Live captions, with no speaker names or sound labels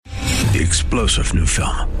the explosive new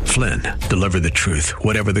film, Flynn, Deliver the Truth,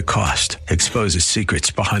 Whatever the Cost, exposes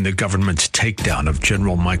secrets behind the government's takedown of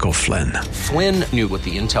General Michael Flynn. Flynn knew what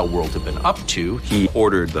the intel world had been up to. He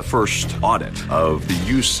ordered the first audit of the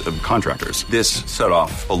use of contractors. This set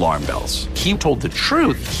off alarm bells. He told the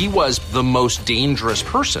truth. He was the most dangerous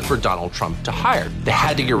person for Donald Trump to hire. They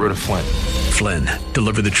had to get rid of Flynn. Flynn,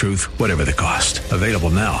 Deliver the Truth, Whatever the Cost. Available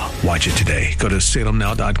now. Watch it today. Go to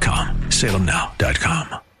salemnow.com.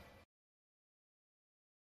 salemnow.com.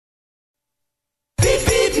 Beep,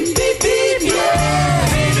 beep, beep, beep, yeah.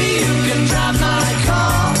 Baby, you can drive my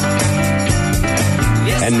car.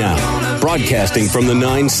 Yes, and now, broadcasting from the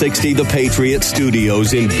 960 The Patriot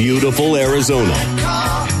Studios in beautiful Arizona,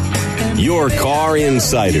 your Car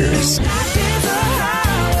Insiders.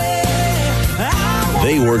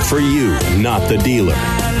 They work for you, not the dealer.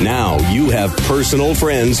 Now you have personal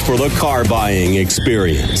friends for the car buying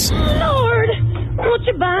experience. Lord, won't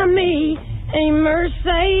you buy me a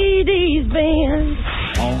Mercedes-Benz?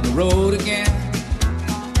 On the road again.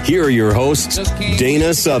 Here are your hosts,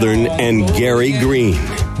 Dana Southern and Gary Green.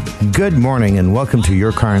 Good morning and welcome to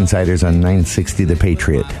Your Car Insiders on 960 The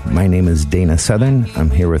Patriot. My name is Dana Southern.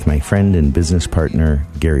 I'm here with my friend and business partner,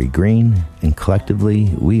 Gary Green, and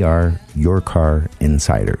collectively we are Your Car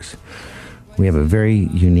Insiders. We have a very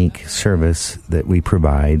unique service that we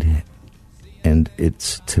provide, and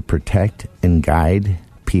it's to protect and guide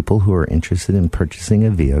people who are interested in purchasing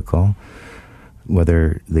a vehicle,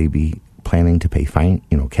 whether they be planning to pay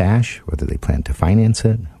cash, whether they plan to finance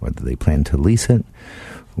it, whether they plan to lease it,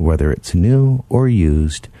 whether it's new or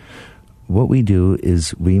used. What we do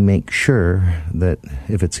is we make sure that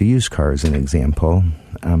if it's a used car, as an example,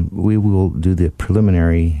 we will do the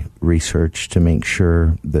preliminary research to make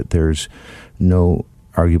sure that there's no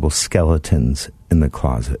arguable skeletons in the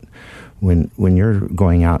closet. When you're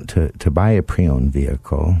going out to buy a pre-owned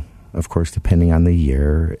vehicle, of course, depending on the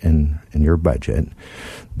year and your budget,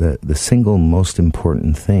 the single most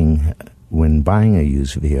important thing when buying a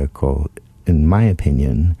used vehicle, in my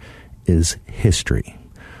opinion, is history.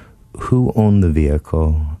 Who owned the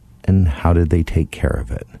vehicle and how did they take care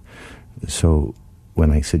of it? So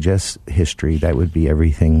when I suggest history, that would be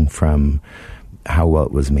everything from how well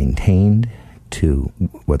it was maintained to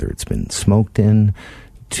whether it's been smoked in,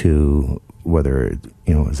 to whether,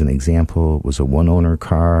 as an example, it was a one-owner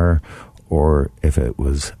car or if it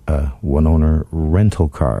was a one-owner rental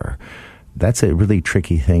car. That's a really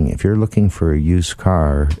tricky thing. If you're looking for a used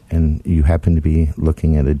car and you happen to be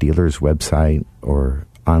looking at a dealer's website or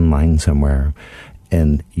online somewhere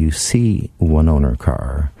and you see one-owner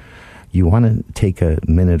car, you want to take a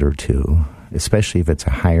minute or two, especially if it's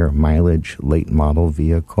a higher mileage, late model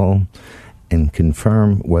vehicle, and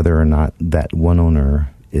confirm whether or not that one owner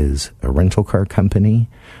is a rental car company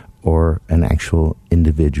or an actual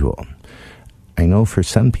individual. I know for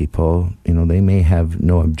some people, they may have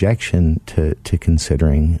no objection to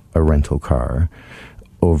considering a rental car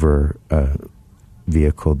over a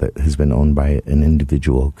vehicle that has been owned by an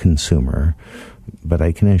individual consumer. But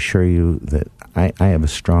I can assure you that I have a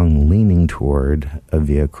strong leaning toward a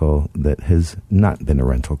vehicle that has not been a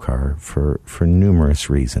rental car for numerous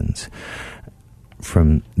reasons.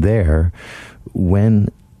 From there, when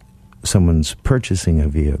someone's purchasing a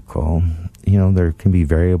vehicle, there can be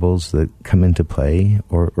variables that come into play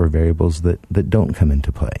or variables that don't come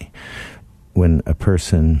into play. When a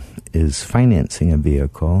person is financing a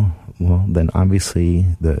vehicle, well, then obviously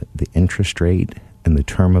the interest rate and the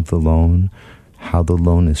term of the loan, how the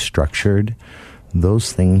loan is structured,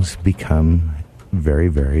 those things become very,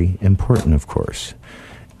 very important, of course.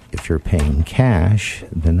 If you're paying cash,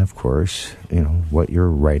 then of course, what you're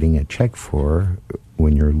writing a check for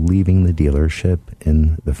when you're leaving the dealership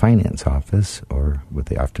in the finance office, or what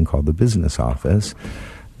they often call the business office,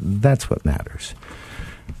 that's what matters.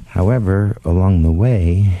 However, along the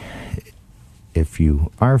way, if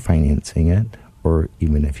you are financing it, or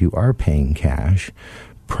even if you are paying cash,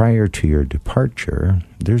 prior to your departure,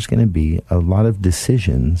 there's going to be a lot of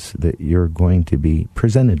decisions that you're going to be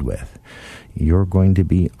presented with. You're going to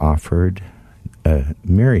be offered a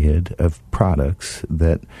myriad of products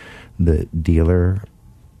that the dealer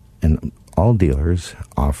and all dealers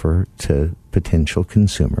offer to potential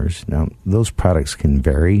consumers. Now, those products can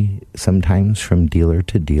vary sometimes from dealer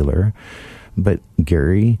to dealer, but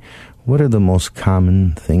Gary, what are the most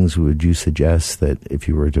common things would you suggest that if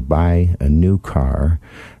you were to buy a new car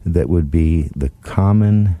that would be the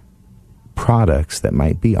common products that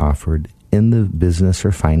might be offered in the business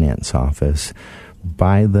or finance office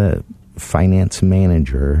by the finance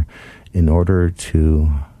manager in order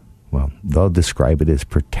to, they'll describe it as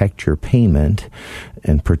protect your payment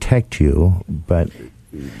and protect you, but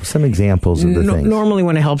some examples of the things. Normally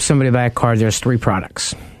when I help somebody buy a car, there's 3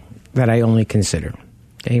 products that I only consider.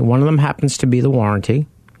 Okay? One of them happens to be the warranty,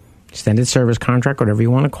 extended service contract, whatever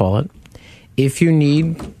you want to call it. If you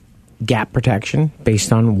need gap protection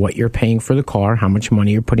based on what you're paying for the car, how much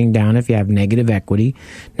money you're putting down if you have negative equity.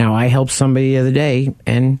 Now, I helped somebody the other day,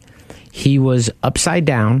 and he was upside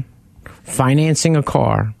down financing a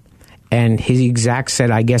car, and his exec said,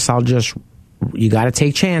 I guess you got to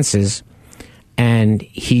take chances, and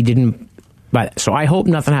he didn't. But so I hope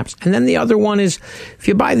nothing happens. And then the other one is, if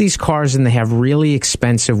you buy these cars and they have really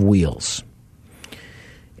expensive wheels,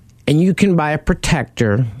 and you can buy a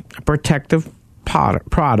protective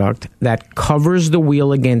product that covers the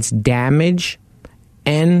wheel against damage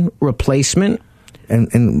and replacement.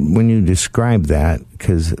 And when you describe that,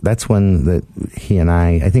 because that's one that he and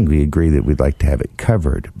I think we agree that we'd like to have it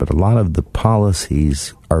covered, but a lot of the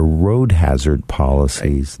policies are road hazard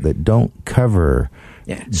policies that don't cover.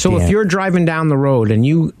 Yeah. So if you're driving down the road and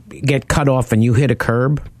you get cut off and you hit a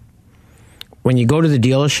curb, when you go to the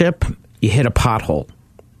dealership, you hit a pothole.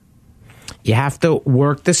 You have to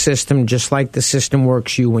work the system just like the system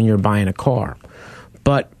works you when you're buying a car.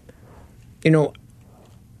 But,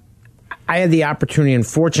 I had the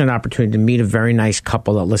fortunate opportunity to meet a very nice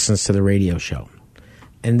couple that listens to the radio show.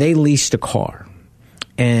 And they leased a car.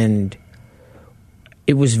 And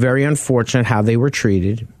it was very unfortunate how they were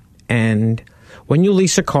treated. And when you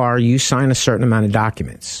lease a car, you sign a certain amount of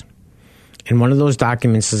documents. And one of those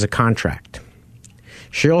documents is a contract.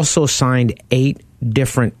 She also signed 8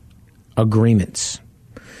 different agreements.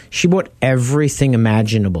 She bought everything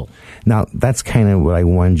imaginable. Now, that's kind of what I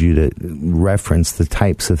wanted you to reference, the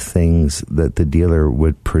types of things that the dealer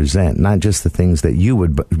would present, not just the things that you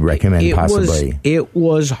would recommend possibly. It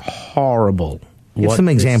was horrible. Give some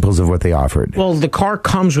examples of what they offered. Well, the car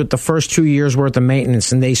comes with the first 2 years' worth of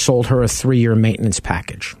maintenance, and they sold her a 3-year maintenance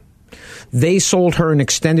package. They sold her an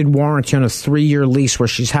extended warranty on a 3-year lease where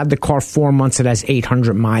she's had the car 4 months. It has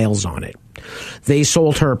 800 miles on it. They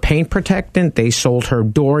sold her paint protectant. They sold her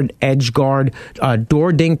door edge guard,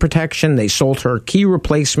 door ding protection. They sold her key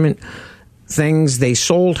replacement things. They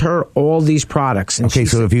sold her all these products. And okay,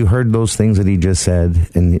 so if you heard those things that he just said,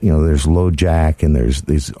 and there's low jack, and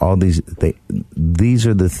there's all these. These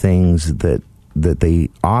are the things that they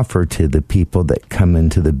offer to the people that come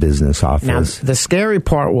into the business office. Now, the scary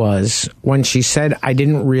part was when she said, I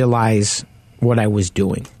didn't realize what I was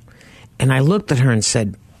doing. And I looked at her and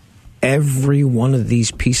said, every one of these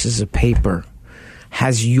pieces of paper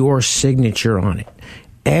has your signature on it.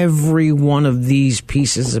 Every one of these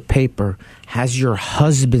pieces of paper has your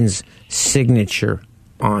husband's signature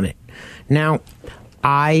on it. Now,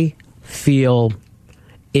 I feel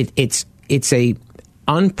it's a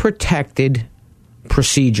unprotected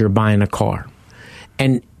procedure buying a car.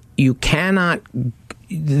 And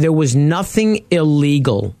there was nothing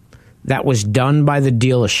illegal that was done by the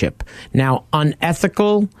dealership. Now,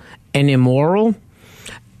 unethical and immoral?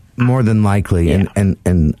 More than likely. Yeah.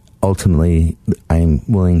 And ultimately, I'm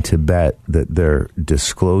willing to bet that their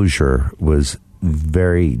disclosure was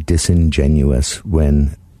very disingenuous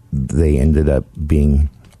when they ended up being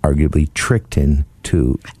arguably tricked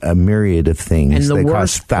into a myriad of things that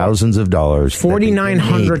cost thousands of dollars.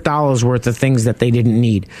 $4,900 worth of things that they didn't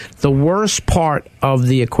need. The worst part of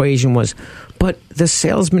the equation was, but the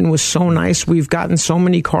salesman was so nice. We've gotten so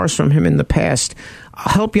many cars from him in the past.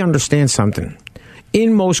 I'll help you understand something.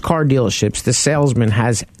 In most car dealerships, the salesman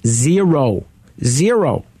has zero,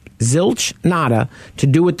 zilch, nada to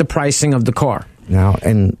do with the pricing of the car. Now,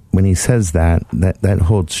 and when he says that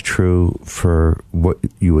holds true for what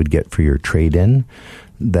you would get for your trade-in.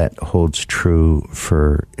 That holds true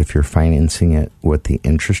for if you're financing it, what the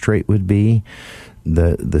interest rate would be.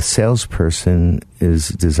 The salesperson is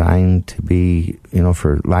designed to be,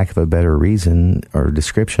 for lack of a better reason or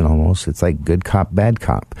description almost, it's like good cop, bad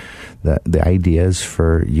cop. The idea is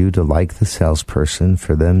for you to like the salesperson,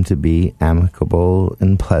 for them to be amicable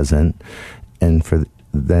and pleasant, and for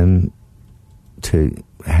them to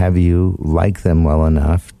have you like them well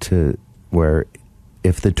enough to where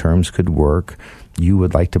if the terms could work, you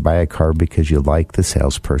would like to buy a car because you like the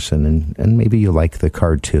salesperson and maybe you like the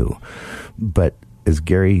car too. But as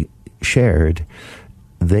Gary shared,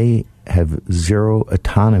 they have zero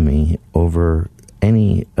autonomy over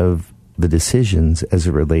any of the decisions as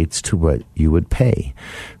it relates to what you would pay.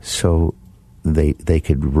 So they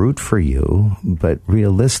could root for you, but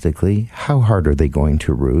realistically, how hard are they going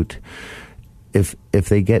to root? If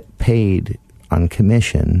they get paid on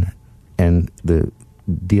commission and the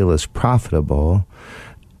deal is profitable,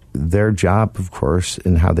 their job, of course,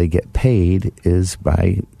 and how they get paid is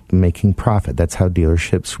by making profit. That's how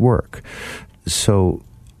dealerships work. So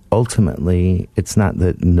ultimately, it's not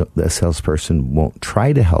that the salesperson won't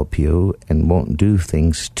try to help you and won't do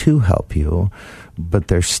things to help you, but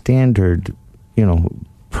their standard,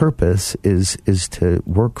 purpose is to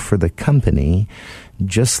work for the company,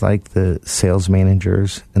 just like the sales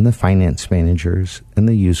managers and the finance managers and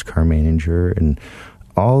the used car manager and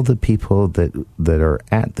all the people that are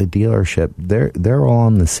at the dealership. They're all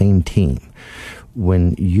on the same team.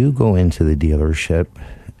 When you go into the dealership,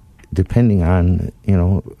 depending on,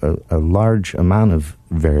 a large amount of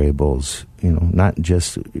variables, not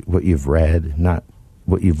just what you've read, not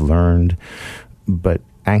what you've learned, but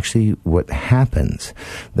actually what happens.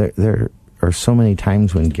 There are so many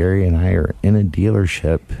times when Gary and I are in a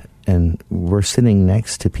dealership and we're sitting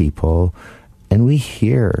next to people and we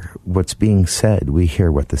hear what's being said. We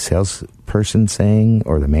hear what the salesperson's saying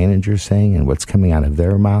or the manager's saying and what's coming out of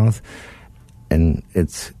their mouth. And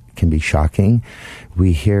it can be shocking.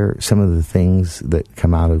 We hear some of the things that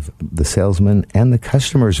come out of the salesman and the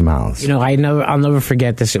customer's mouths. I'll never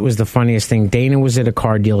forget this. It was the funniest thing. Dana was at a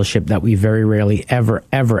car dealership that we very rarely ever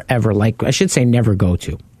never go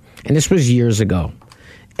to. And this was years ago.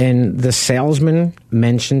 And the salesman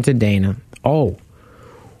mentioned to Dana,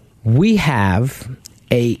 we have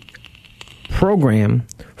a program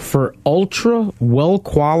for ultra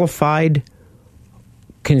well-qualified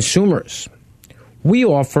consumers. We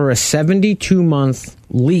offer a 72-month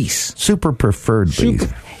lease. Super preferred lease.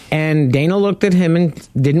 And Dana looked at him and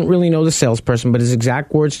didn't really know the salesperson, but his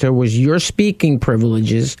exact words to her was, your speaking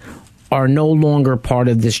privileges are no longer part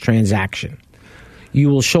of this transaction. You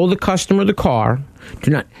will show the customer the car.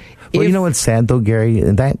 Do not. Well, you know what's sad, though, Gary?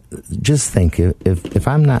 Just think, if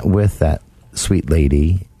I'm not with that sweet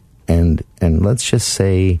lady, and let's just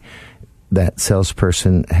say that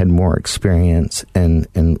salesperson had more experience and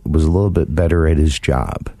was a little bit better at his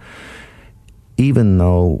job, even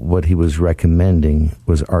though what he was recommending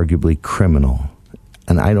was arguably criminal.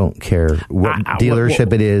 And I don't care what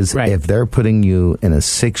dealership it is, right. If they're putting you in a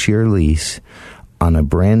 6-year lease on a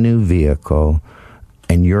brand new vehicle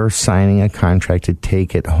and you're signing a contract to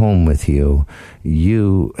take it home with you,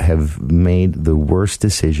 you have made the worst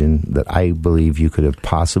decision that I believe you could have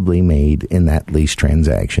possibly made in that lease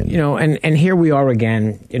transaction. And here we are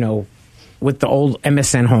again, with the old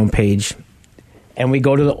MSN homepage, and we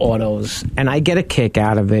go to the autos, and I get a kick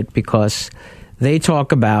out of it because they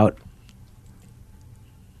talk about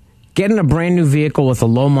getting a brand new vehicle with a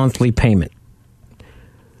low monthly payment.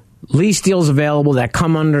 Lease deals available that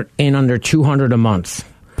come under $200 a month.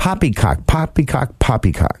 Poppycock.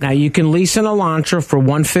 Now you can lease an Elantra for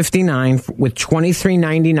 $159 with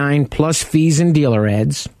 $23.99 plus fees and dealer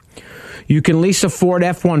ads. You can lease a Ford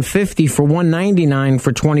F-150 for $199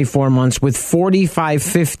 for 24 months with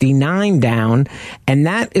 $45.59 down, and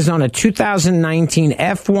that is on a 2019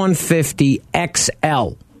 F-150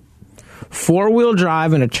 XL. 4-wheel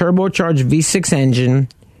drive and a turbocharged V6 engine.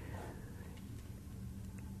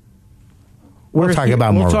 We'll talk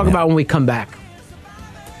about more. We'll talk about when we come back.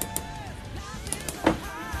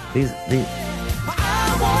 These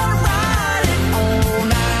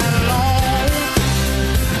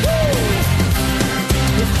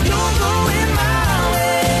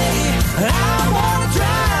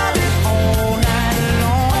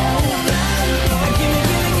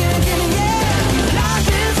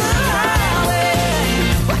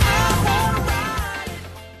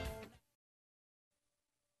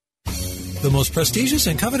The most prestigious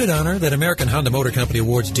and coveted honor that American Honda Motor Company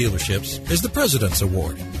awards dealerships is the President's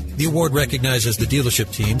Award. The award recognizes the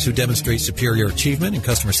dealership teams who demonstrate superior achievement in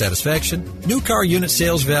customer satisfaction, new car unit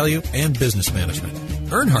sales value, and business management.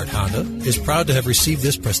 Earnhardt Honda is proud to have received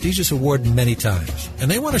this prestigious award many times,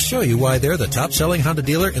 and they want to show you why they're the top-selling Honda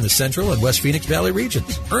dealer in the Central and West Phoenix Valley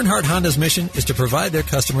regions. Earnhardt Honda's mission is to provide their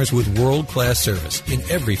customers with world-class service in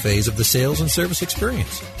every phase of the sales and service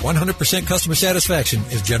experience. 100% customer satisfaction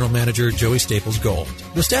is General Manager Joey Staples' goal.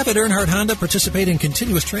 The staff at Earnhardt Honda participate in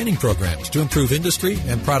continuous training programs to improve industry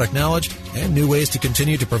and product knowledge and new ways to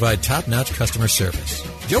continue to provide top-notch customer service.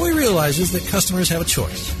 Joey realizes that customers have a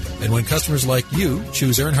choice. And when customers like you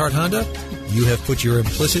choose Earnhardt Honda, you have put your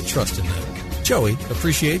implicit trust in them. Joey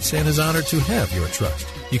appreciates and is honored to have your trust.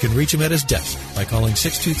 You can reach him at his desk by calling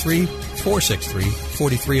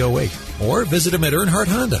 623-463-4308 or visit him at Earnhardt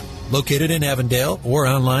Honda, located in Avondale or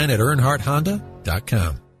online at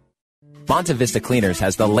earnhardthonda.com. Monta Vista Cleaners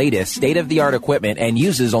has the latest state-of-the-art equipment and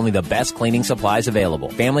uses only the best cleaning supplies available.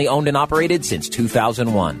 Family owned and operated since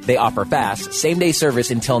 2001. They offer fast, same-day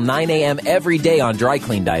service until 9 a.m. every day on dry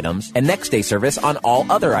cleaned items and next-day service on all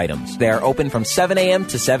other items. They are open from 7 a.m.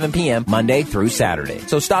 to 7 p.m. Monday through Saturday.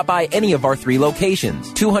 So stop by any of our 3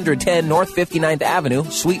 locations, 210 North 59th Avenue,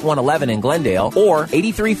 Suite 111 in Glendale, or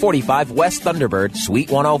 8345 West Thunderbird,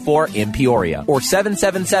 Suite 104 in Peoria, or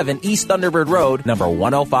 777 East Thunderbird Road, number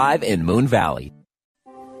 105 in Moon Valley.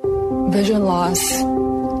 Vision loss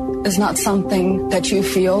is not something that you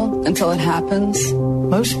feel until it happens.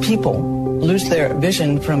 Most people lose their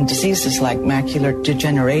vision from diseases like macular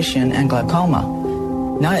degeneration and glaucoma,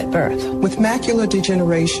 not at birth. With macular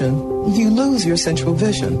degeneration, you lose your central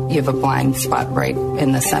vision. You have a blind spot right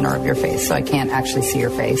in the center of your face, so I can't actually see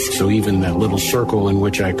your face. So even that little circle in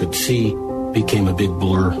which I could see became a big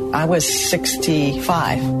blur. I was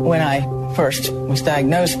 65 when I first was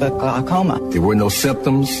diagnosed with glaucoma. There were no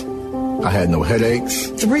symptoms. I had no headaches.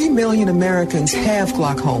 3 million Americans have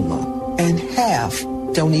glaucoma, and half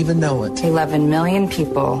don't even know it. 11 million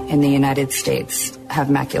people in the United States have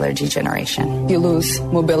macular degeneration. You lose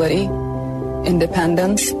mobility,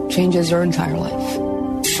 independence, changes your entire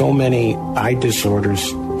life. So many eye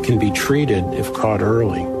disorders can be treated if caught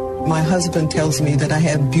early. My husband tells me that I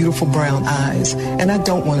have beautiful brown eyes, and I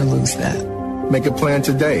don't want to lose that. Make a plan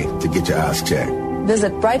today to get your eyes checked.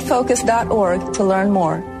 Visit brightfocus.org to learn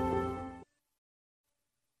more.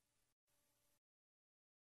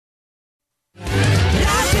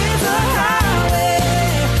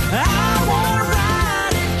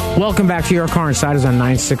 Welcome back to Your Car Insiders on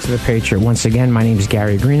 960 The Patriot. Once again, my name is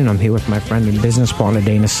Gary Green, and I'm here with my friend and business partner,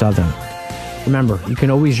 Dana Southern. Remember, you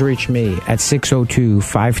can always reach me at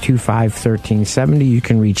 602-525-1370. You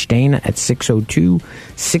can reach Dana at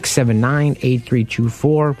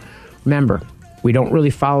 602-679-8324. Remember, we don't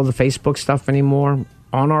really follow the Facebook stuff anymore.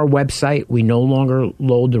 On our website, we no longer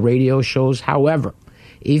load the radio shows. However,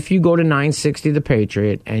 if you go to 960 The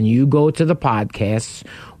Patriot and you go to the podcasts,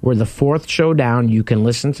 we're the 4th show down. You can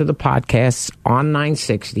listen to the podcasts on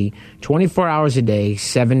 960, 24 hours a day,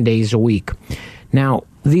 7 days a week. Now,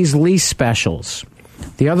 these lease specials,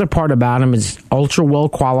 the other part about them is ultra well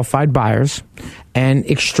qualified buyers and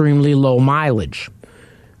extremely low mileage.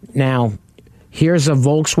 Now, here's a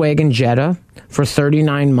Volkswagen Jetta for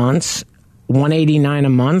 39 months, $189 a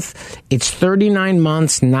month. It's 39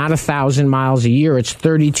 months, not 1,000 miles a year. It's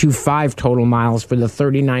 32.5 total miles for the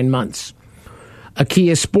 39 months. A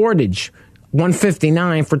Kia Sportage,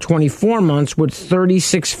 $159 for 24 months with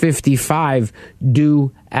 $36.55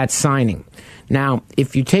 due at signing. Now,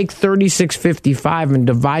 if you take $36.55 and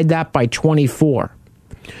divide that by 24,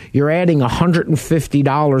 you're adding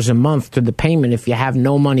 $150 a month to the payment if you have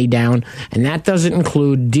no money down, and that doesn't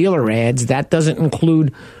include dealer ads. That doesn't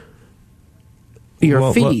include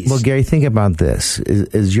your fees. Well, Gary, think about this.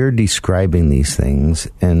 As you're describing these things,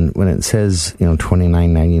 and when it says,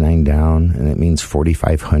 $29.99 down, and it means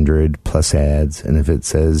 $4,500 plus ads, and if it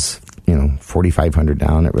says, $4,500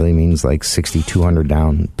 down, it really means like $6,200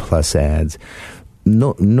 down plus ads.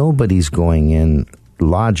 Nobody's going in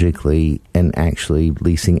logically and actually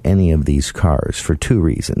leasing any of these cars for 2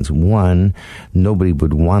 reasons. One, nobody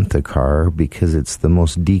would want the car because it's the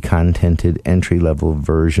most decontented entry-level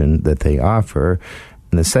version that they offer.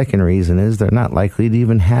 And the second reason is they're not likely to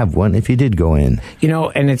even have one if you did go in.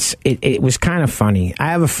 And it was kind of funny. I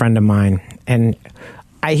have a friend of mine, and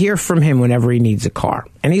I hear from him whenever he needs a car.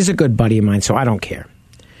 And he's a good buddy of mine, so I don't care.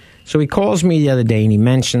 So he calls me the other day and he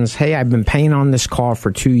mentions, hey, I've been paying on this car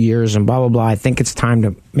for 2 years and blah, blah, blah. I think it's time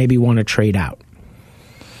to maybe want to trade out.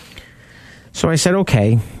 So I said,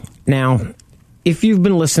 okay. Now, if you've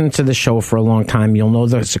been listening to the show for a long time, you'll know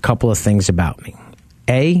there's a couple of things about me.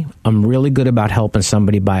 A, I'm really good about helping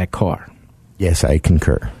somebody buy a car. Yes, I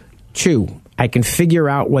concur. 2, I can figure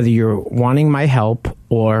out whether you're wanting my help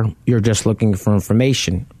or you're just looking for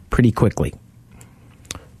information pretty quickly.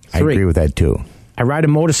 3, I agree with that too. I ride a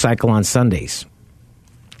motorcycle on Sundays.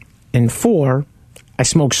 And 4, I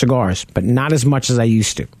smoke cigars, but not as much as I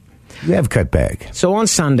used to. You have cut back. So on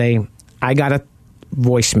Sunday, I got a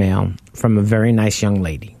voicemail from a very nice young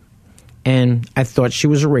lady. And I thought she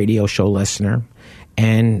was a radio show listener.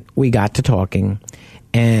 And we got to talking.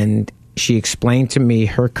 And she explained to me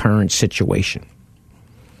her current situation.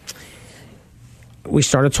 We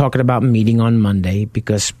started talking about meeting on Monday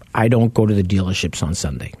because I don't go to the dealerships on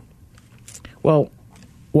Sunday. Well,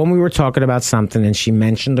 when we were talking about something and she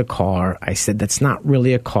mentioned a car, I said, that's not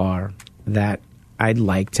really a car that I'd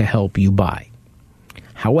like to help you buy.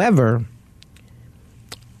 However,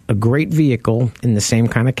 a great vehicle in the same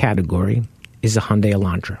kind of category is a Hyundai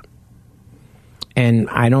Elantra. And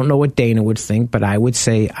I don't know what Dana would think, but I would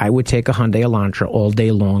say I would take a Hyundai Elantra all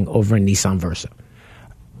day long over a Nissan Versa.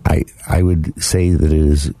 I would say that it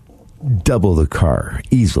is double the car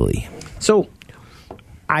easily. So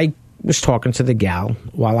I was talking to the gal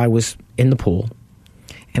while I was in the pool,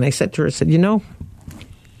 and I said to her, I said, you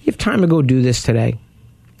have time to go do this today?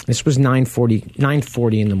 This was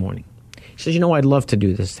 9:40 in the morning. She says, I'd love to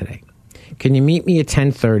do this today. Can you meet me at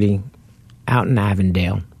 10:30 out in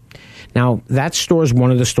Avondale? Now, that store is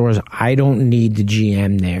one of the stores I don't need the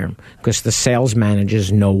GM there because the sales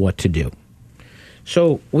managers know what to do.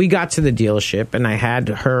 So we got to the dealership, and I had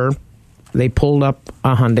they pulled up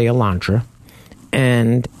a Hyundai Elantra,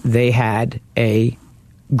 and they had a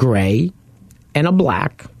gray and a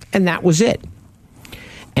black, and that was it.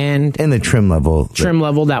 And the trim level.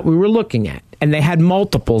 That we were looking at. And they had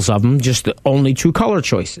multiples of them, just only 2 color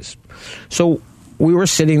choices. So we were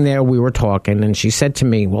sitting there, we were talking, and she said to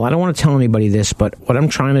me, well, I don't want to tell anybody this, but what I'm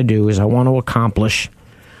trying to do is I want to accomplish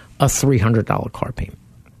a $300 car payment.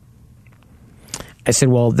 I said,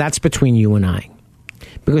 well, that's between you and I.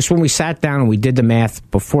 Because when we sat down and we did the math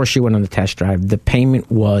before she went on the test drive, the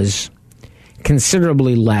payment was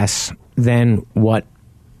considerably less than what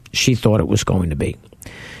she thought it was going to be.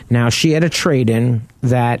 Now, she had a trade-in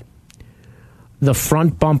that the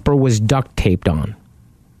front bumper was duct taped on.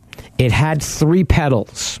 It had 3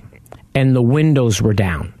 pedals, and the windows were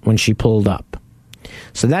down when she pulled up.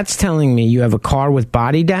 So that's telling me you have a car with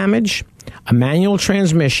body damage, a manual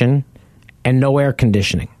transmission, and no air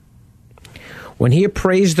conditioning. When he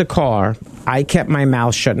appraised the car, I kept my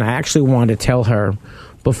mouth shut, and I actually wanted to tell her,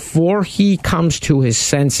 before he comes to his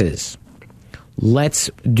senses, let's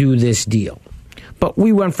do this deal. But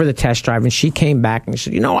we went for the test drive, and she came back and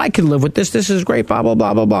said, I could live with this. This is great, blah, blah,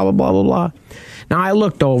 blah, blah, blah, blah, blah, blah, blah. Now, I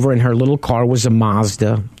looked over, and her little car was a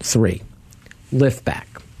Mazda 3 liftback.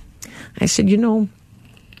 I said, you're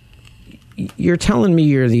telling me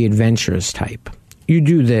you're the adventurous type. You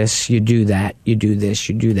do this, you do that, you do this,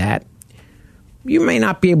 you do that. You may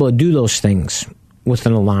not be able to do those things with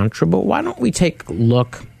an Elantra, but why don't we take a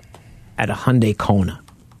look at a Hyundai Kona?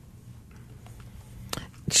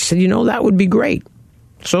 She said, that would be great.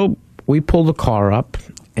 So we pulled the car up,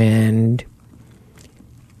 and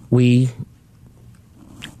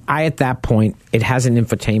at that point, it has an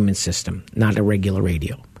infotainment system, not a regular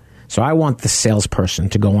radio. So I want the salesperson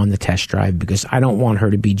to go on the test drive because I don't want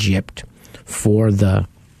her to be gypped for the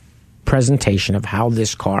presentation of how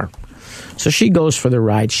this car. So she goes for the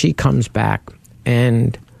ride. She comes back,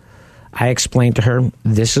 and I explained to her,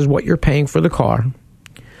 this is what you're paying for the car.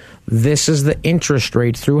 This is the interest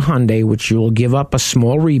rate through Hyundai, which you will give up a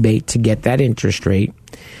small rebate to get that interest rate.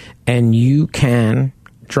 And you can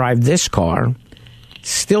drive this car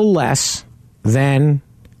still less than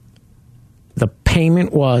the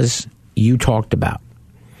payment was you talked about.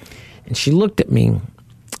 And she looked at me,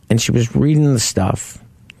 and she was reading the stuff,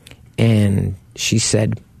 and she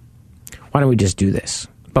said, why don't we just do this?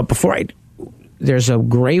 But there's a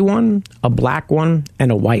gray one, a black one,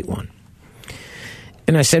 and a white one.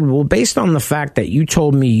 And I said, well, based on the fact that you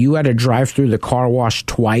told me you had to drive through the car wash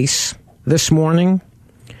twice this morning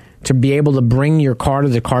to be able to bring your car to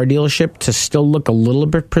the car dealership to still look a little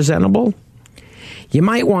bit presentable, you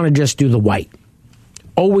might want to just do the white.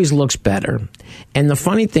 Always looks better. And the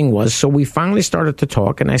funny thing was, so we finally started to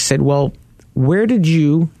talk, and I said, well, how did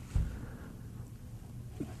you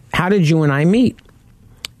and I meet?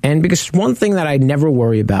 And because one thing that I never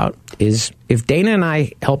worry about is if Dana and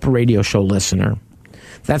I help a radio show listener,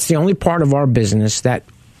 that's the only part of our business that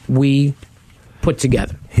we put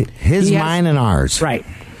together. Mine, and ours. Right.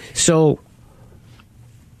 So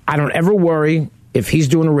I don't ever worry if he's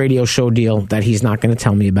doing a radio show deal that he's not going to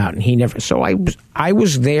tell me about. And he never. So I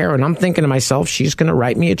was there, and I'm thinking to myself, she's going to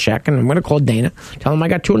write me a check, and I'm going to call Dana, tell him I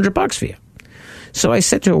got $200 for you. So I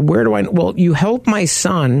said to her, where do I... Well, you helped my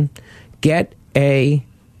son get a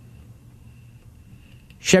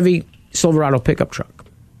Chevy Silverado pickup truck.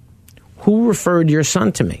 Who referred your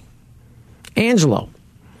son to me? Angelo.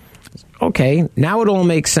 Okay, now it all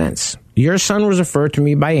makes sense. Your son was referred to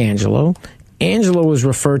me by Angelo. Angelo was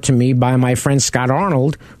referred to me by my friend Scott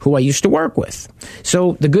Arnold, who I used to work with.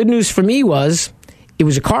 So the good news for me was it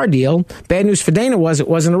was a car deal. Bad news for Dana was it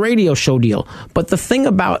wasn't a radio show deal. But the thing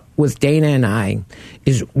about with Dana and I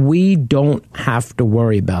is we don't have to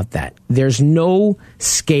worry about that. There's no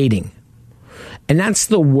skating. And that's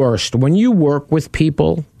the worst. When you work with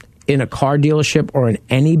people in a car dealership or in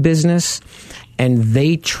any business and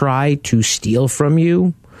they try to steal from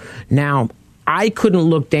you. Now, I couldn't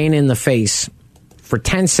look Dana in the face for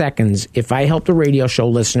 10 seconds if I helped a radio show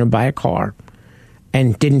listener buy a car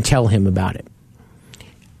and didn't tell him about it.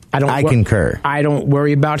 I concur. I don't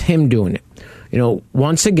worry about him doing it.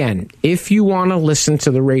 Once again, if you want to listen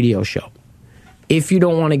to the radio show, if you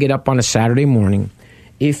don't want to get up on a Saturday morning,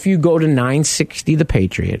 if you go to 960 The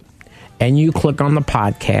Patriot and you click on the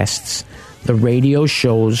podcasts, the radio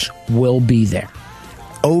shows will be there.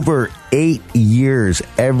 Over 8 years,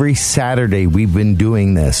 every Saturday we've been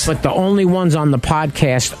doing this. But the only ones on the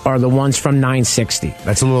podcast are the ones from 960.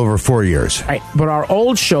 That's a little over 4 years. Right. But our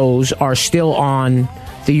old shows are still on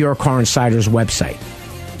the Your Car Insiders website.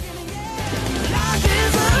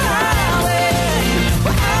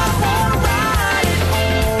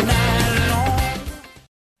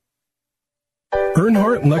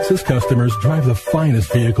 Earnhardt Lexus customers drive the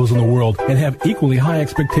finest vehicles in the world and have equally high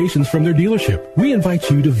expectations from their dealership. We invite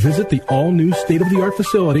you to visit the all-new state-of-the-art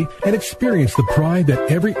facility and experience the pride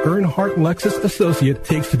that every Earnhardt Lexus associate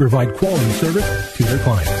takes to provide quality service to their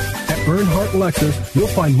clients. At Earnhardt Lexus, you'll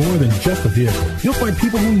find more than just a vehicle. You'll find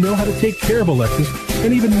people who know how to take care of a Lexus,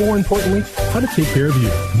 and even more importantly, how to take care of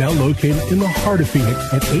you. Now located in the heart of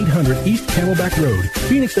Phoenix at 800 East Camelback Road,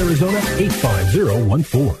 Phoenix, Arizona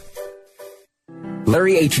 85014.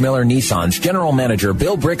 Larry H. Miller Nissan's General Manager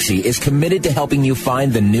Bill Brixey is committed to helping you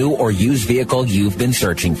find the new or used vehicle you've been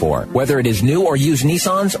searching for. Whether it is new or used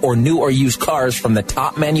Nissans or new or used cars from the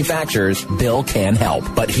top manufacturers, Bill can help.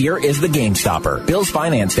 But here is the game stopper. Bill's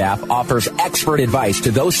finance staff offers expert advice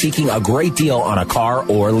to those seeking a great deal on a car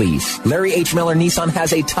or lease. Larry H. Miller Nissan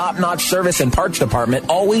has a top-notch service and parts department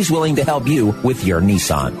always willing to help you with your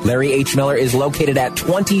Nissan. Larry H. Miller is located at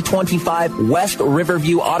 2025 West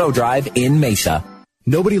Riverview Auto Drive in Mesa.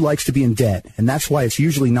 Nobody likes to be in debt, and that's why it's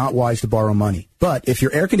usually not wise to borrow money. But if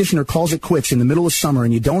your air conditioner calls it quits in the middle of summer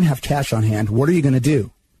and you don't have cash on hand, what are you going to do?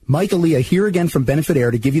 Mike Aaliyah here again from Benefit Air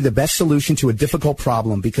to give you the best solution to a difficult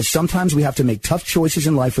problem, because sometimes we have to make tough choices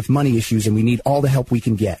in life with money issues and we need all the help we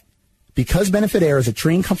can get. Because Benefit Air is a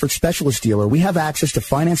Train Comfort Specialist dealer, we have access to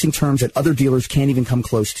financing terms that other dealers can't even come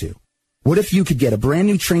close to. What if you could get a brand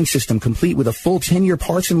new train system complete with a full 10-year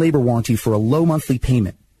parts and labor warranty for a low monthly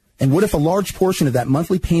payment? And what if a large portion of that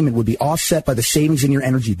monthly payment would be offset by the savings in your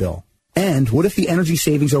energy bill? And what if the energy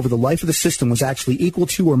savings over the life of the system was actually equal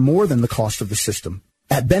to or more than the cost of the system?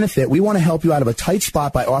 At Benefit, we want to help you out of a tight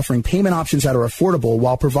spot by offering payment options that are affordable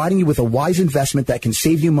while providing you with a wise investment that can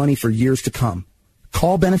save you money for years to come.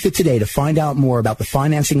 Call Benefit today to find out more about the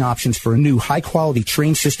financing options for a new high-quality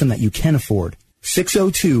train system that you can afford.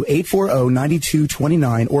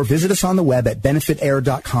 602-840-9229 or visit us on the web at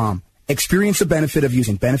benefitair.com. Experience the benefit of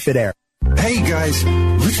using Benefit Air. Hey guys,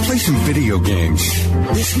 let's play some video games.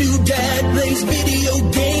 This new dad plays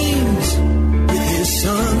video games with his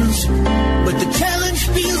sons, but the challenge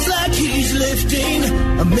feels like he's lifting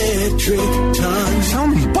a metric ton. How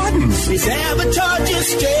many buttons? His avatar just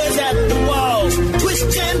stares at the walls,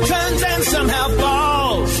 twists and turns and somehow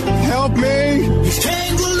falls. Help me! He's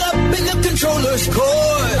tangled up in the controller's cord.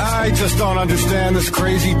 I just don't understand this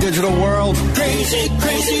crazy digital world. Crazy,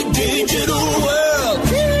 crazy digital world.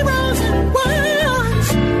 Heroes and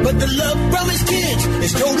worlds. But the love from his kids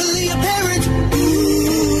is totally apparent. Ooh.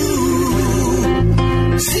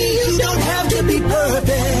 See, you don't have to be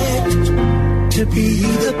perfect to be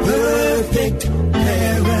the perfect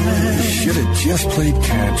parent. You should have just played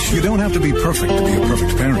catch. You don't have to be perfect to be a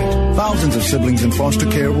perfect parent. Thousands of siblings in foster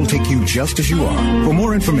care will take you just as you are. For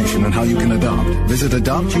more information on how you can adopt, visit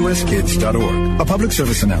adoptuskids.org. A public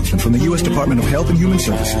service announcement from the U.S. Department of Health and Human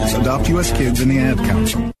Services, Adopt U.S. Kids, and the Ad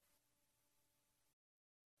Council.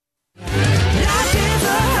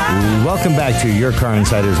 Welcome back to Your Car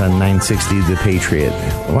Insiders on 960 The Patriot.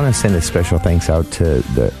 I want to send a special thanks out to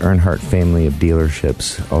the Earnhardt family of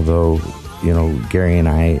dealerships. Although, you know, Gary and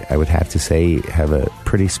I would have to say, have a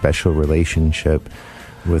pretty special relationship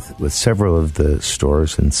with several of the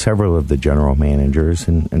stores and several of the general managers.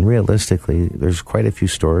 And realistically, there's quite a few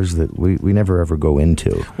stores that we never ever go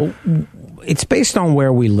into. Well, it's based on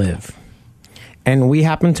where we live. And we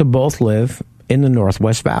happen to both live in the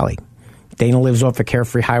Northwest Valley. Dana lives off the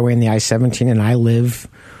Carefree Highway and the I-17, and I live,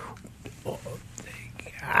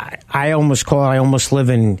 I almost live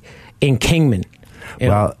in Kingman.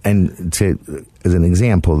 Well, and as an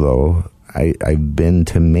example, though, I've been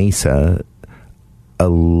to Mesa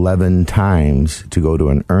 11 times to go to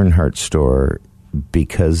an Earnhardt store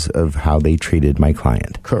because of how they treated my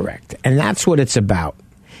client. Correct. And that's what it's about.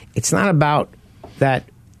 It's not about that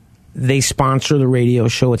they sponsor the radio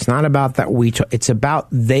show. It's not about that it's about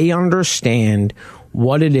they understand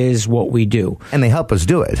what it is, what we do. And they help us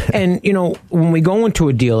do it. And, you know, when we go into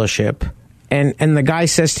a dealership and the guy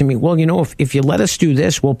says to me, well, you know, if you let us do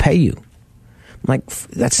this, we'll pay you. I'm like,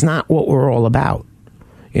 that's not what we're all about.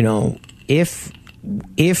 You know, if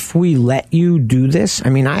if we let you do this, I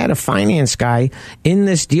mean, I had a finance guy in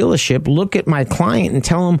this dealership look at my client and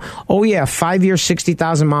tell him, oh yeah, 5-year,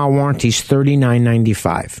 60,000-mile warranties,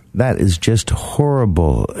 $39.95. That is just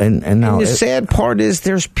horrible. And now the sad part is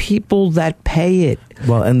there's people that pay it.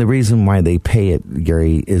 Well, and the reason why they pay it,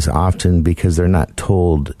 Gary, is often because they're not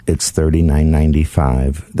told it's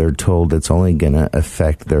 $39.95. They're told it's only going to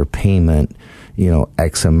affect their payment,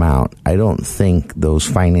 X amount. I don't think those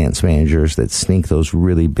finance managers that sneak those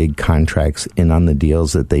really big contracts in on the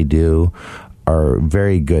deals that they do are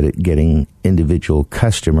very good at getting individual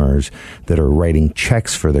customers that are writing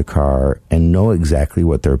checks for the car and know exactly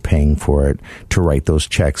what they're paying for it to write those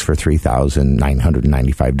checks for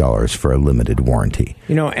 $3,995 for a limited warranty.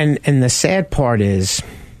 And the sad part is,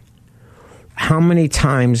 how many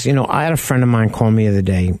times, I had a friend of mine call me the other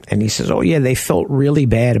day, and he says, oh, yeah, they felt really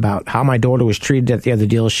bad about how my daughter was treated at the other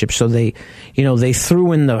dealership. So they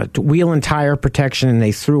threw in the wheel and tire protection, and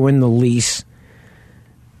they threw in the lease.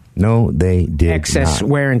 No, they did excess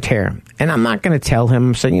not. Wear and tear. And I'm not going to tell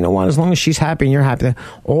him, saying, you know what, as long as she's happy and you're happy.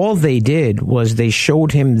 All they did was they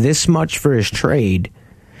showed him this much for his trade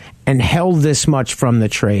and held this much from the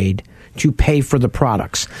trade to pay for the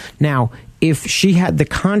products. Now, if she had the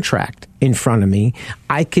contract in front of me,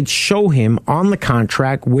 I could show him on the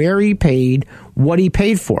contract where he paid, what he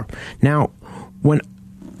paid for. Now, when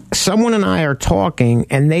someone and I are talking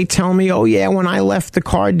and they tell me, oh, yeah, when I left the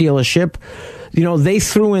car dealership, they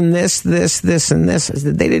threw in this, and this.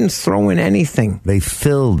 They didn't throw in anything. They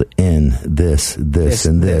filled in this,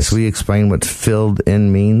 and this. We explain what filled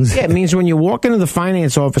in means? Yeah, it means when you walk into the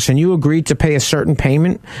finance office and you agreed to pay a certain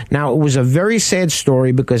payment. Now, it was a very sad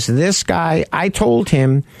story because this guy, I told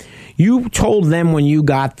him, you told them when you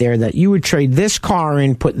got there that you would trade this car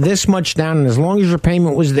in, put this much down, and as long as your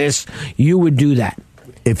payment was this, you would do that.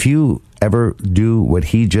 If you ever do what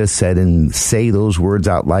he just said and say those words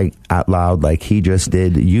out loud like he just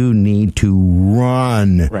did, you need to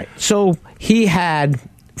run. Right. So he had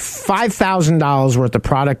 $5,000 worth of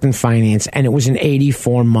product and finance, and it was an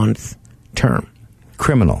 84-month term.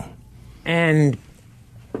 Criminal. And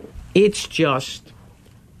it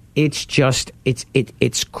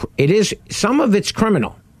is, some of it's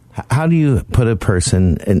criminal. How do you put a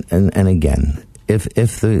person, and again,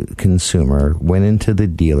 if the consumer went into the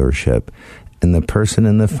dealership and the person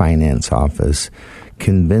in the finance office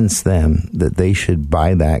convinced them that they should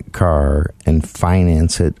buy that car and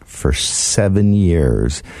finance it for 7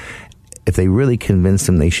 years, if they really convinced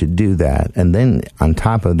them they should do that, and then on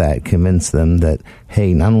top of that convince them that,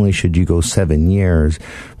 hey, not only should you go 7 years,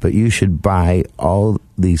 but you should buy all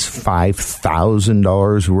these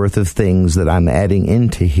 $5,000 worth of things that I'm adding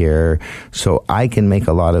into here so I can make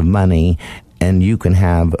a lot of money and you can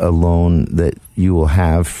have a loan that you will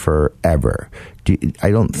have forever.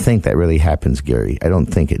 I don't think that really happens, Gary. I don't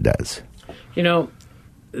think it does.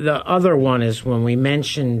 The other one is when we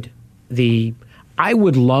mentioned I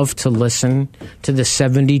would love to listen to the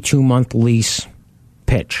 72-month lease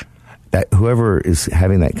pitch. That whoever is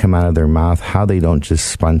having that come out of their mouth, how they don't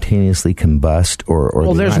just spontaneously combust or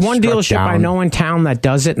well, there's one dealership I know in town that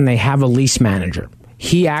does it, and they have a lease manager.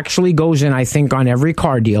 He actually goes in, I think, on every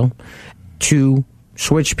car deal to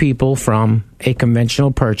switch people from a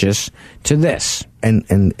conventional purchase to this.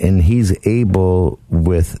 And he's able,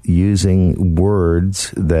 with using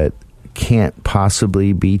words that can't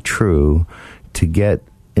possibly be true, to get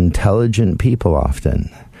intelligent people often.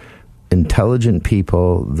 Intelligent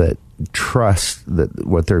people that trust that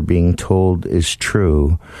what they're being told is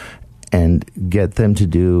true, and get them to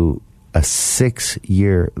do a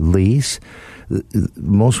 6-year lease.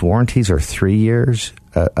 Most warranties are 3 years.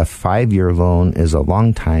 A 5-year loan is a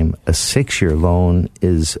long time. A 6-year loan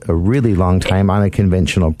is a really long time on a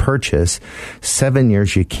conventional purchase. 7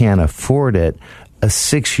 years, you can't afford it. A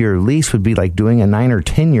 6-year lease would be like doing a 9 or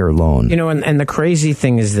 10-year loan. And the crazy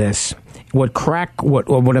thing is this.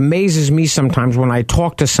 What amazes me sometimes when I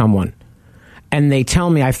talk to someone and they tell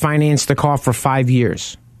me I financed the car for 5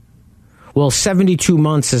 years. Well, 72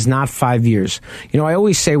 months is not 5 years. I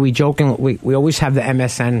always say, we always have the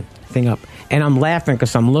MSN thing up. And I'm laughing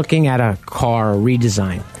because I'm looking at a car, a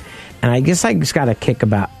redesign. And I guess I just got a kick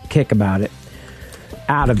out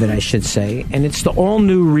of it, I should say. And it's the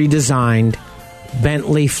all-new redesigned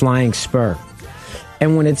Bentley Flying Spur.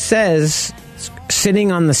 And when it says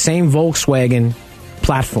sitting on the same Volkswagen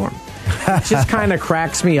platform, it just kind of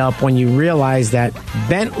cracks me up when you realize that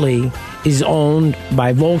Bentley is owned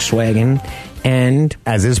by Volkswagen, and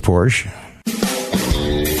as is Porsche.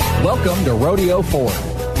 Welcome to Rodeo Ford,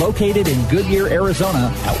 located in Goodyear,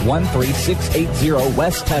 Arizona at 13680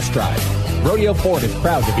 West Test Drive. Rodeo Ford is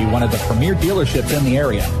proud to be one of the premier dealerships in the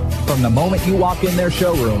area. From the moment you walk in their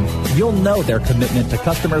showroom, you'll know their commitment to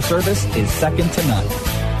customer service is second to none.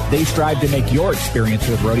 They strive to make your experience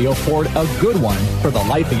with Rodeo Ford a good one for the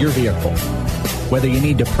life of your vehicle. Whether you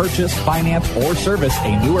need to purchase, finance, or service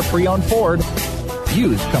a new or pre-owned Ford,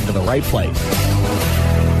 you've come to the right place.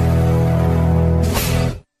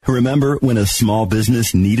 Remember when a small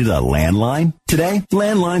business needed a landline? Today,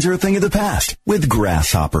 landlines are a thing of the past with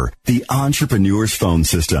Grasshopper, the entrepreneur's phone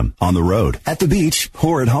system. On the road, at the beach,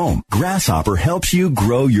 or at home, Grasshopper helps you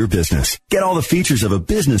grow your business. Get all the features of a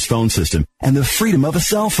business phone system and the freedom of a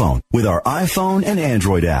cell phone with our iPhone and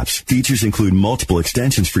Android apps. Features include multiple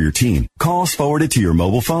extensions for your team, calls forwarded to your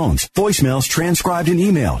mobile phones, voicemails transcribed and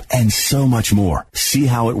emailed, and so much more. See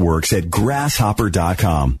how it works at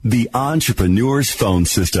grasshopper.com, the entrepreneur's phone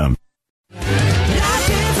system.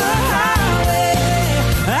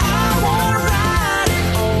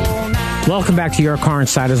 Welcome back to Your Car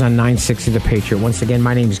Insiders on 960 The Patriot. Once again,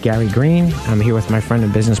 my name is Gary Green. I'm here with my friend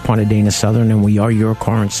and business partner, Dana Southern, and we are Your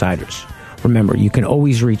Car Insiders. Remember, you can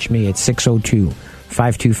always reach me at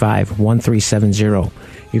 602-525-1370.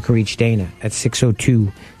 You can reach Dana at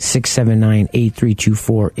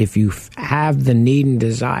 602-679-8324. If you have the need and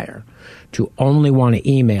desire to only want to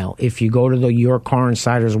email, if you go to the Your Car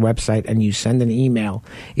Insiders website and you send an email,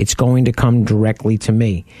 it's going to come directly to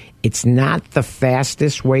me. It's not the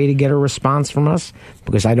fastest way to get a response from us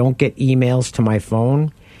because I don't get emails to my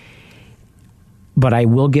phone, but I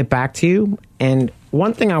will get back to you. And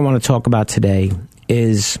one thing I want to talk about today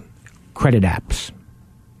is credit apps.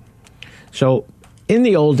 So in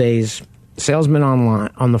the old days, salesman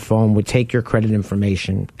online on the phone would take your credit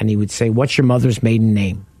information and he would say, "What's your mother's maiden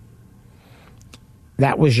name?"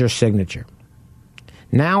 That was your signature.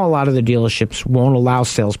 Now a lot of the dealerships won't allow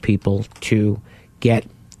salespeople to get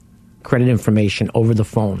credit information over the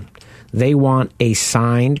phone. They want a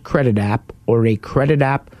signed credit app or a credit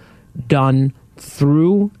app done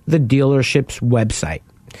through the dealership's website,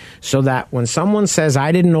 so that when someone says,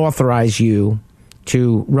 "I didn't authorize you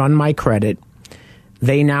to run my credit,"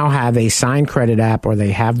 they now have a signed credit app or they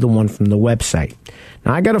have the one from the website.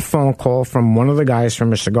 Now, I got a phone call from one of the guys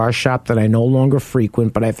from a cigar shop that I no longer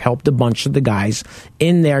frequent, but I've helped a bunch of the guys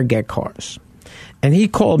in there get cars. And he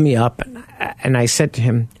called me up and I said to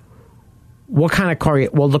him, "What kind of car?"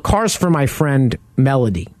 "Well, the car's for my friend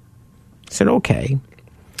Melody." I said, "Okay."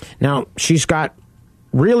 Now, she's got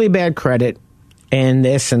really bad credit and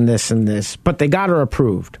this and this and this, but they got her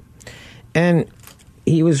approved. And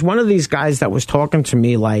he was one of these guys that was talking to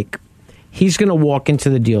me like he's going to walk into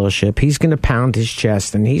the dealership, he's going to pound his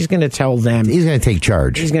chest, and he's going to tell them... He's going to take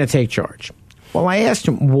charge. He's going to take charge. Well, I asked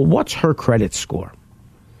him, "Well, what's her credit score?"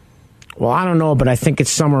 "Well, I don't know, but I think it's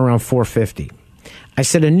somewhere around 450. I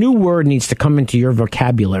said, "A new word needs to come into your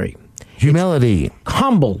vocabulary. Humility."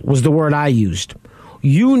 Humble was the word I used.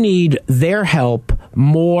 You need their help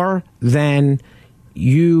more than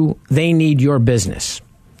they need your business.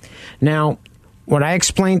 Now, what I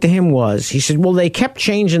explained to him was, he said, "Well, they kept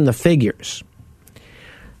changing the figures."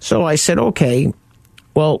 So I said, "Okay,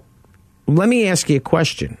 well, let me ask you a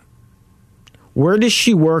question. Where does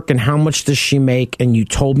she work and how much does she make?" And you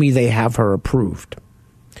told me they have her approved.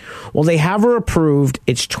 "Well, they have her approved.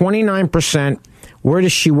 It's 29%. Where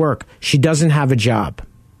does she work?" "She doesn't have a job."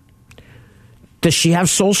 "Does she have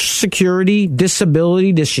Social Security,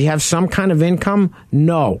 disability? Does she have some kind of income?"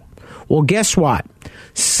 "No." "Well, guess what?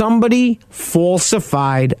 Somebody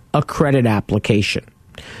falsified a credit application."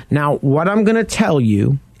 Now, what I'm going to tell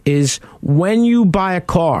you is when you buy a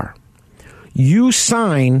car, you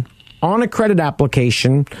sign on a credit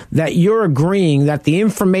application that you're agreeing that the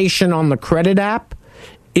information on the credit app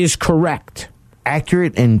is correct.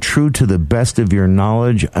 Accurate and true to the best of your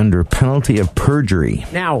knowledge under penalty of perjury.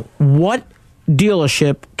 Now, what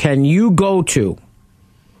dealership can you go to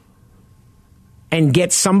and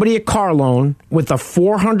get somebody a car loan with a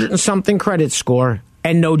 400 and something credit score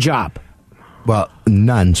and no job? Well,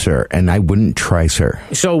 none, sir, and I wouldn't try, sir.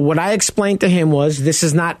 So what I explained to him was, this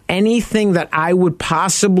is not anything that I would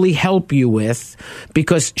possibly help you with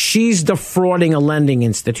because she's defrauding a lending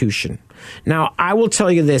institution. Now, I will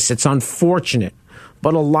tell you this, it's unfortunate,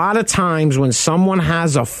 but a lot of times when someone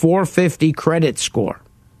has a 450 credit score,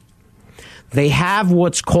 they have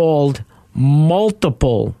what's called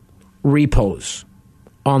multiple repos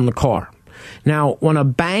on the car. Now, when a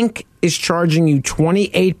bank is charging you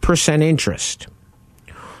 28% interest,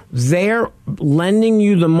 they're lending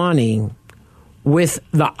you the money with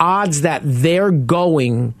the odds that they're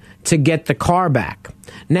going to get the car back.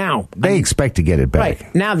 Now, they expect to get it back.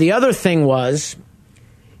 Right. Now, the other thing was,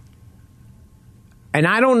 and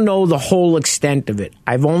I don't know the whole extent of it,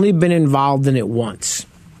 I've only been involved in it once.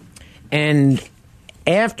 And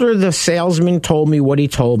after the salesman told me what he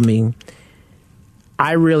told me,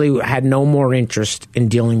 I really had no more interest in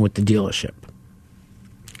dealing with the dealership.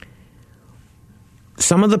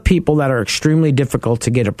 Some of the people that are extremely difficult to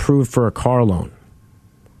get approved for a car loan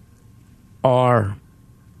are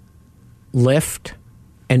Lyft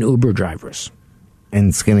and Uber drivers. And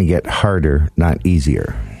it's going to get harder, not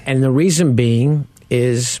easier. And the reason being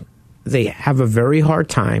is they have a very hard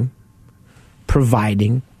time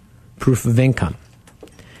providing proof of income.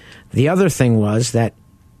 The other thing was that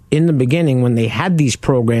in the beginning, when they had these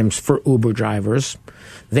programs for Uber drivers,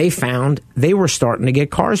 they found they were starting to get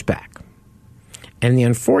cars back. And the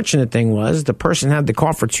unfortunate thing was the person had the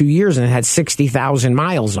car for 2 years and it had 60,000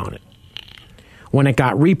 miles on it when it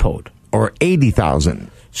got repoed. Or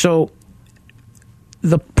 80,000. So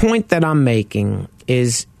the point that I'm making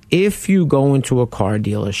is if you go into a car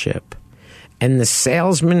dealership and the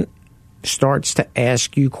salesman starts to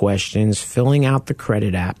ask you questions, filling out the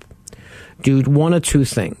credit app, dude, one of two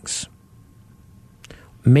things.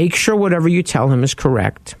 Make sure whatever you tell him is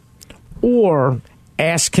correct, or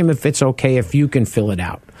ask him if it's okay if you can fill it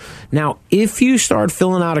out. Now, if you start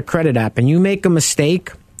filling out a credit app and you make a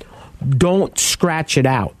mistake, don't scratch it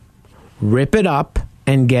out. Rip it up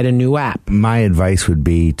and get a new app. My advice would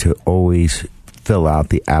be to always fill out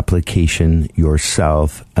the application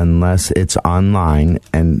yourself unless it's online.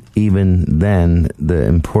 And even then, the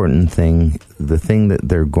important thing, the thing that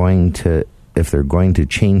they're going to, if they're going to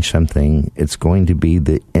change something, it's going to be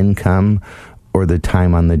the income or the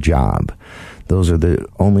time on the job. Those are the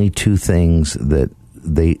only two things that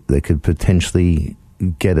they could potentially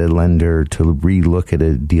get a lender to relook at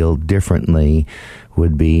a deal differently.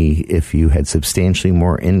 Would be if you had substantially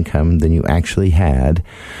more income than you actually had,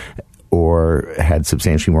 or had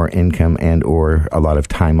substantially more income and or a lot of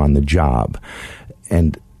time on the job.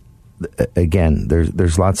 And again,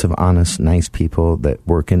 there's lots of honest, nice people that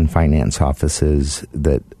work in finance offices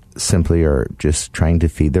that simply are just trying to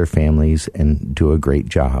feed their families and do a great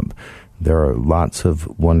job. There are lots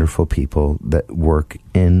of wonderful people that work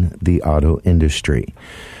in the auto industry.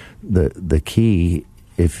 The key,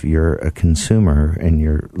 if you're a consumer and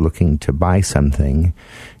you're looking to buy something,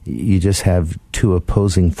 you just have two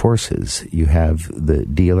opposing forces. You have the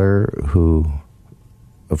dealer who,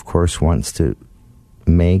 of course, wants to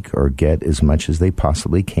make or get as much as they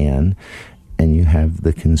possibly can, and you have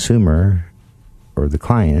the consumer or the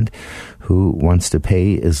client who wants to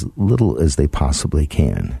pay as little as they possibly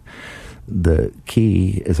can. The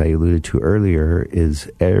key, as I alluded to earlier,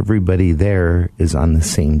 is everybody there is on the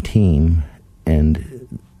same team,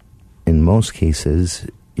 and in most cases,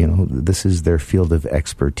 you know, this is their field of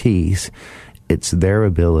expertise. It's their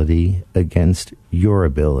ability against your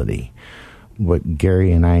ability. What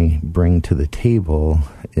Gary and I bring to the table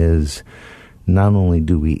is not only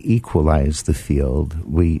do we equalize the field,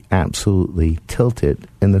 we absolutely tilt it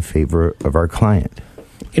in the favor of our client.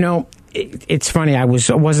 You know, it's funny. I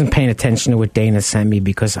wasn't paying attention to what Dana sent me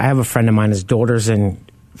because I have a friend of mine. His daughter's in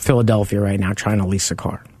Philadelphia right now trying to lease a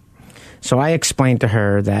car. So I explained to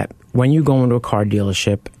her that when you go into a car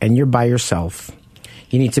dealership and you're by yourself,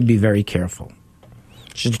 you need to be very careful.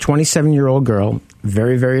 She's a 27-year-old girl,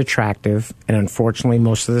 very, very attractive, and unfortunately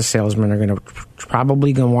most of the salesmen are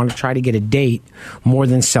probably going to want to try to get a date more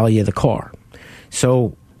than sell you the car.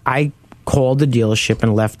 So I called the dealership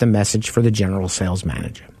and left a message for the general sales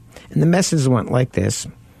manager. And the message went like this.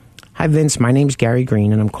 Hi, Vince. My name's Gary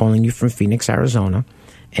Green, and I'm calling you from Phoenix, Arizona.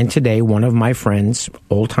 And today, one of my friends,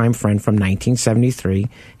 old-time friend from 1973,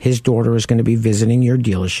 his daughter is going to be visiting your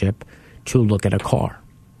dealership to look at a car.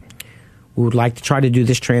 We would like to try to do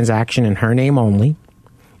this transaction in her name only.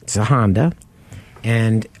 It's a Honda,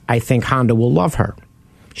 and I think Honda will love her.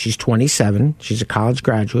 She's 27. She's a college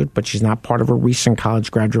graduate, but she's not part of a recent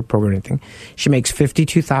college graduate program or anything. She makes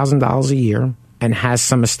 $52,000 a year and has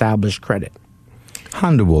some established credit.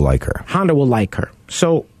 Honda will like her. Honda will like her.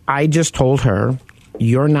 So I just told her,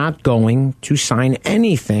 you're not going to sign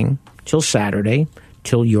anything till Saturday,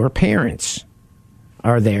 till your parents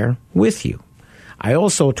are there with you. I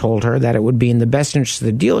also told her that it would be in the best interest of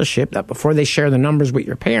the dealership that before they share the numbers with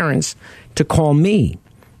your parents, to call me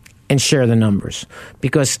and share the numbers.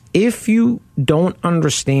 Because if you don't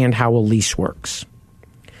understand how a lease works,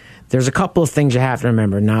 there's a couple of things you have to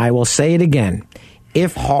remember. Now, I will say it again.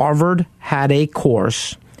 If Harvard had a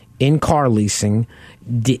course in car leasing,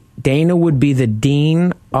 Dana would be the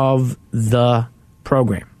dean of the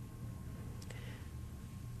program.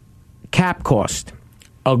 Cap cost,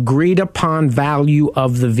 agreed upon value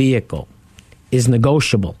of the vehicle, is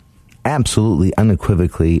negotiable. Absolutely,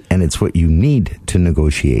 unequivocally, and it's what you need to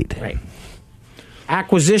negotiate. Right.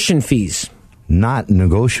 Acquisition fees. Not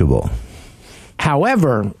negotiable.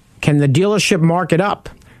 However, can the dealership mark it up?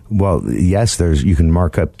 Well, yes, you can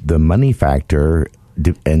mark up the money factor,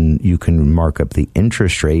 and you can mark up the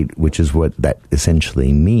interest rate, which is what that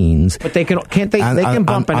essentially means. But they can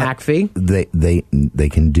bump an AC fee. They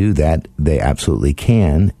can do that. They absolutely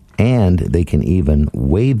can. And they can even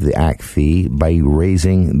waive the AC fee by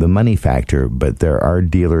raising the money factor. But there are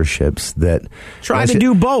dealerships that try to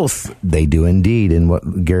do both. They do indeed. And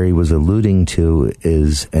what Gary was alluding to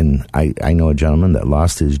is, and I know a gentleman that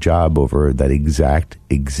lost his job over that exact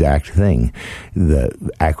thing.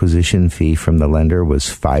 The acquisition fee from the lender was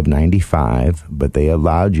 $595, but they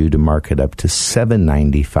allowed you to mark it up to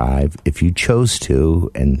 $795 if you chose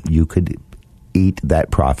to, and you could eat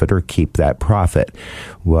that profit or keep that profit.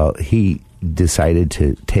 Well, he decided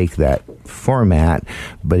to take that format,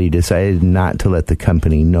 but he decided not to let the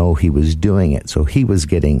company know he was doing it. So he was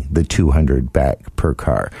getting the $200 back per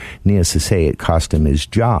car. Needless to say, it cost him his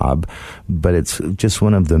job, but it's just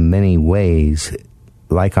one of the many ways,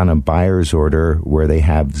 like on a buyer's order where they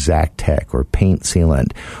have Zactec or paint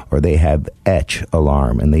sealant, or they have etch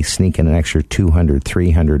alarm, and they sneak in an extra $200,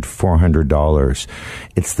 $300, $400.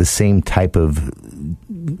 It's the same type of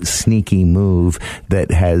sneaky move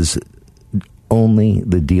that has only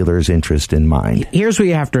the dealer's interest in mind. Here's what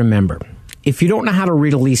you have to remember. If you don't know how to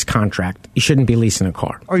read a lease contract, you shouldn't be leasing a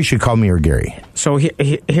car. Or you should call me or Gary. So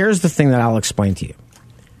here's the thing that I'll explain to you.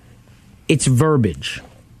 It's verbiage.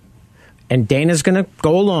 And Dana's going to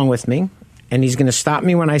go along with me, and he's going to stop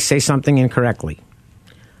me when I say something incorrectly.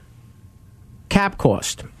 Cap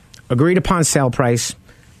cost, agreed upon sale price,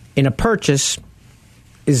 in a purchase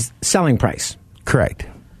is selling price. Correct.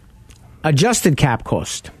 Adjusted cap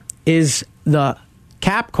cost is the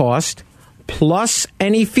cap cost plus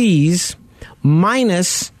any fees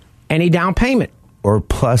minus any down payment. Or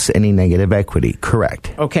plus any negative equity.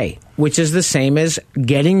 Correct. Okay, which is the same as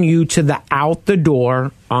getting you to the out the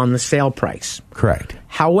door on the sale price. Correct.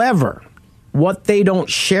 However, what they don't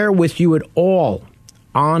share with you at all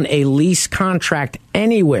on a lease contract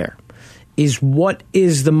anywhere is what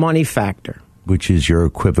is the money factor. Which is your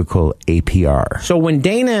equivocal APR. So when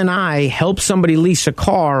Dana and I help somebody lease a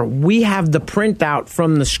car, we have the printout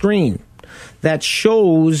from the screen that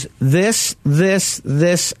shows this,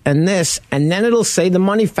 and this, and then it'll say the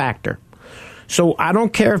money factor. So I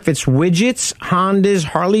don't care if it's widgets, Hondas,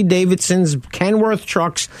 Harley-Davidsons, Kenworth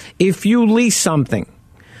trucks. If you lease something,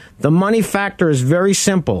 the money factor is very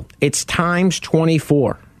simple. It's times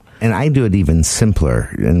 24. And I do it even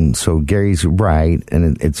simpler. And so Gary's right,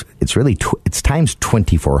 and it's really it's times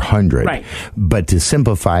 2,400. Right. But to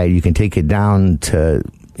simplify it, you can take it down to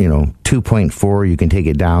 2.4, you can take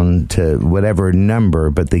it down to whatever number,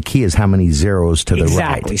 but the key is how many zeros to the right.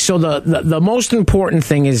 Exactly. So the most important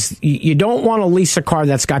thing is you don't want to lease a car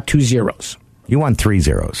that's got 2 zeros. You want 3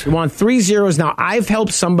 zeros. You want 3 zeros. Now, I've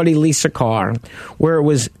helped somebody lease a car where it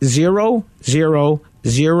was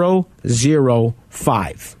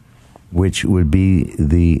 0.0005. Which would be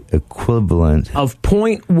the equivalent of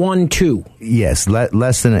 0.12. Yes,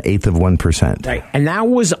 less than 1/8 of 1%. Right. And that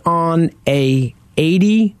was on a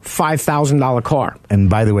 $85,000 car. And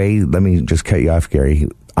by the way, let me just cut you off, Gary.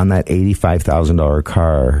 On that $85,000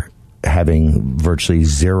 car, having virtually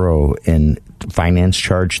zero in finance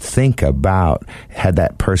charge, think about had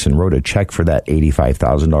that person wrote a check for that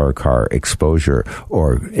 $85,000 car exposure,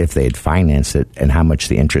 or if they had financed it, and how much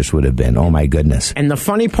the interest would have been. Oh, my goodness. And the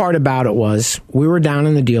funny part about it was we were down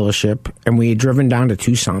in the dealership, and we had driven down to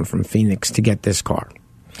Tucson from Phoenix to get this car.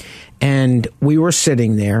 And we were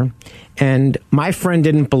sitting there, and my friend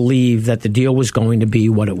didn't believe that the deal was going to be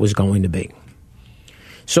what it was going to be.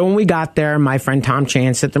 So when we got there, my friend Tom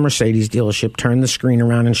Chance at the Mercedes dealership turned the screen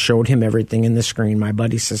around and showed him everything in the screen. My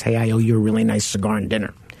buddy says, "Hey, I owe you a really nice cigar and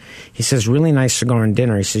dinner." He says, "Really nice cigar and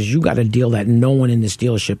dinner." He says, "You got a deal that no one in this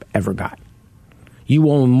dealership ever got. You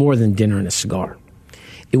owe him more than dinner and a cigar."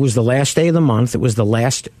 It was the last day of the month. It was the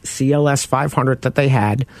last CLS 500 that they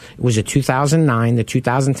had. It was a 2009. The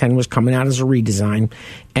 2010 was coming out as a redesign.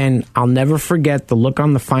 And I'll never forget the look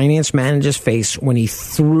on the finance manager's face when he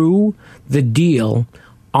threw the deal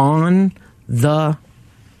on the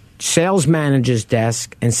sales manager's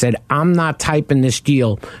desk and said, "I'm not typing this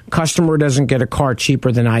deal. Customer doesn't get a car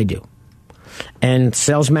cheaper than I do." And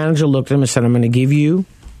sales manager looked at him and said, "I'm going to give you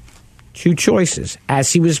 2 choices."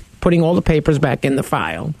 As he was putting all the papers back in the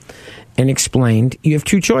file, and explained, you have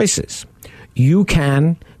 2 choices. You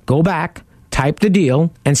can go back, type the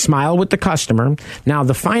deal, and smile with the customer. Now,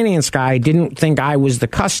 the finance guy didn't think I was the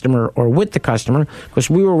customer or with the customer because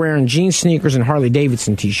we were wearing jean sneakers and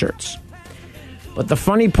Harley-Davidson T-shirts. But the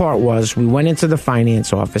funny part was we went into the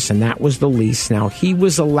finance office, and that was the lease. Now, he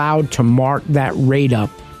was allowed to mark that rate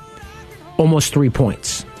up almost 3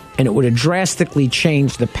 points, and it would have drastically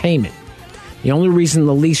changed the payment. The only reason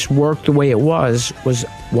the lease worked the way it was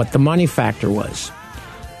what the money factor was.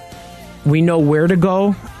 We know where to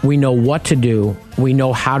go. We know what to do. We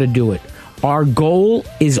know how to do it. Our goal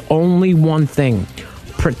is only one thing: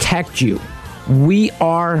 protect you. We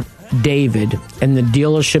are David, and the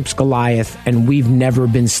dealership's Goliath, and we've never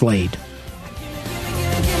been slayed.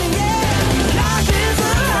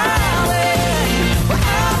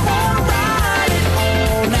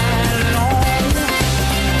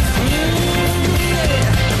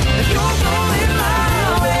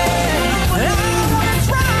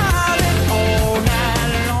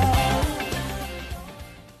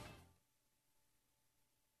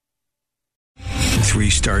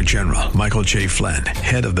 Three-star General Michael J. Flynn,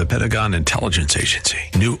 head of the Pentagon Intelligence Agency,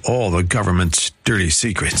 knew all the government's dirty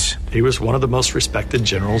secrets. He was one of the most respected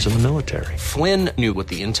generals in the military. Flynn knew what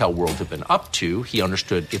the intel world had been up to. He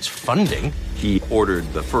understood its funding. He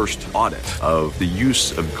ordered the first audit of the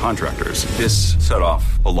use of contractors. This set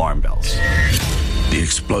off alarm bells. The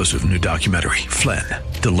explosive new documentary, Flynn,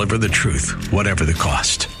 Deliver the Truth, Whatever the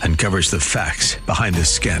Cost, uncovers the facts behind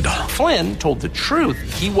this scandal. Flynn told the truth.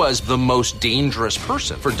 He was the most dangerous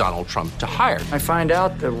person for Donald Trump to hire. I find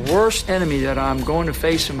out the worst enemy that I'm going to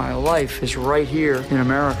face in my life is right here in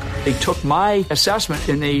America. They took my assessment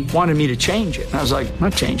and they wanted me to change it. And I was like, I'm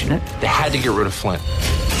not changing it. They had to get rid of Flynn.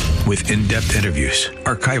 With in-depth interviews,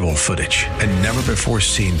 archival footage, and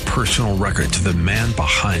never-before-seen personal records of the man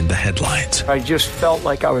behind the headlines. I just felt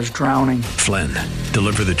like I was drowning. Flynn,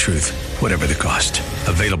 Deliver the Truth, Whatever the Cost.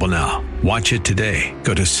 Available now. Watch it today.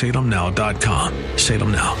 Go to salemnow.com.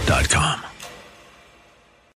 salemnow.com.